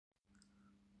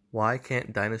Why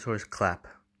can't dinosaurs clap?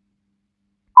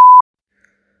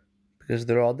 Because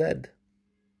they're all dead.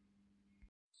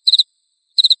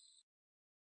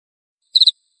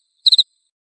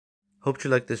 Hope you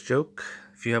like this joke.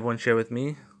 If you have one, share with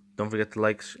me. Don't forget to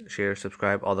like, share,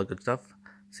 subscribe, all the good stuff.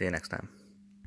 See you next time.